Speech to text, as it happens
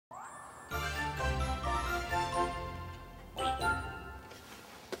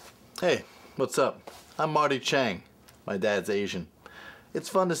Hey, what's up? I'm Marty Chang. My dad's Asian. It's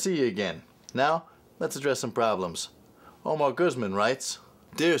fun to see you again. Now, let's address some problems. Omar Guzman writes,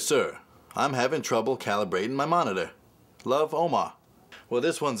 Dear Sir, I'm having trouble calibrating my monitor. Love, Omar. Well,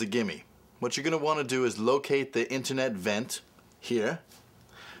 this one's a gimme. What you're going to want to do is locate the internet vent here.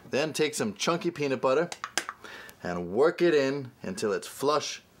 Then take some chunky peanut butter and work it in until it's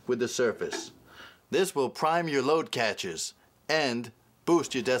flush with the surface. This will prime your load catches and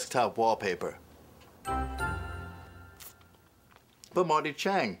boost your desktop wallpaper. But Marty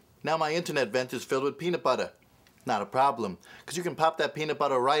Chang, now my internet vent is filled with peanut butter. Not a problem, because you can pop that peanut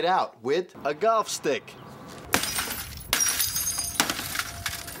butter right out with a golf stick.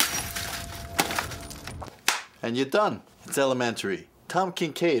 And you're done. It's elementary. Tom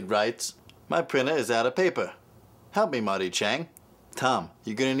Kincaid writes, My printer is out of paper. Help me, Marty Chang. Tom,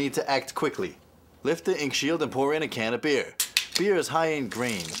 you're gonna need to act quickly. Lift the ink shield and pour in a can of beer. Beer is high in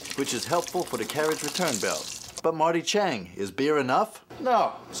grain, which is helpful for the carriage return belt. But Marty Chang, is beer enough?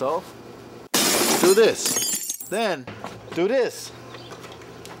 No. So, do this. Then, do this.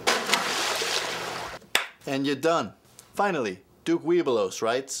 And you're done. Finally, Duke Weebelos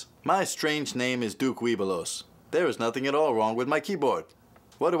writes, My strange name is Duke Weebelos. There is nothing at all wrong with my keyboard.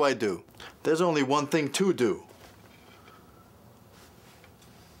 What do I do? There's only one thing to do.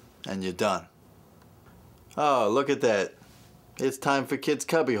 And you're done. Oh, look at that. It's time for Kid's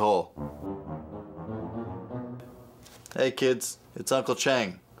Cubbyhole. Hey kids, it's Uncle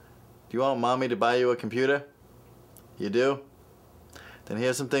Chang. Do you want Mommy to buy you a computer? You do? Then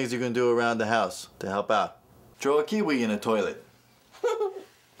here's some things you can do around the house to help out. Throw a kiwi in the toilet.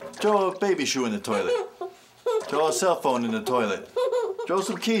 Throw a baby shoe in the toilet. Throw a cell phone in the toilet. Throw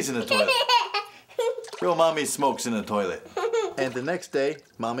some keys in the toilet. Throw Mommy's smokes in the toilet. And the next day,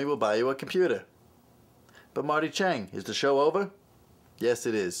 Mommy will buy you a computer. But Marty Chang, is the show over? Yes,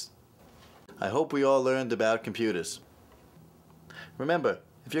 it is. I hope we all learned about computers. Remember,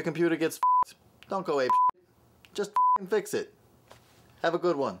 if your computer gets f***ed, don't go ape shit. Just f***ing fix it. Have a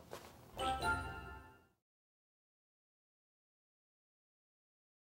good one.